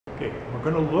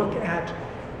we're going to look at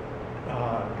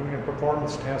doing a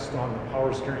performance test on the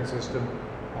power steering system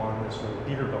on this little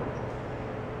Peterbilt.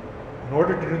 In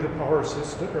order to do the power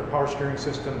steering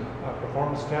system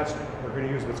performance test, we're going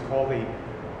to use what's called a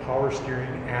power steering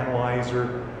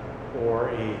analyzer, or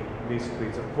basically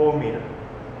it's a flow meter.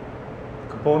 The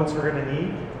components we're going to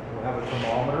need: we'll have a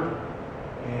thermometer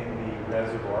in the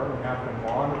reservoir. We have to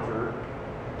monitor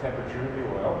the temperature of the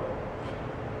oil.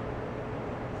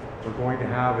 We're going to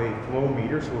have a flow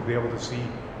meter, so we'll be able to see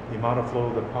the amount of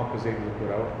flow the pump is able to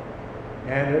put out,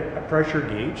 and a pressure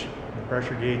gauge. The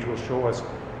pressure gauge will show us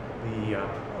the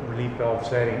relief valve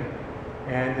setting,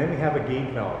 and then we have a gate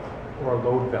valve or a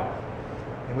load valve.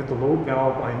 And with the load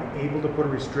valve, I'm able to put a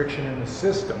restriction in the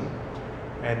system,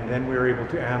 and then we're able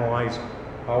to analyze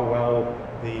how well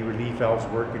the relief valve's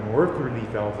working, or if the relief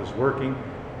valve is working,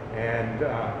 and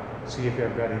see if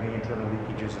I've got any internal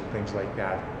leakages and things like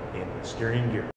that in the steering gear.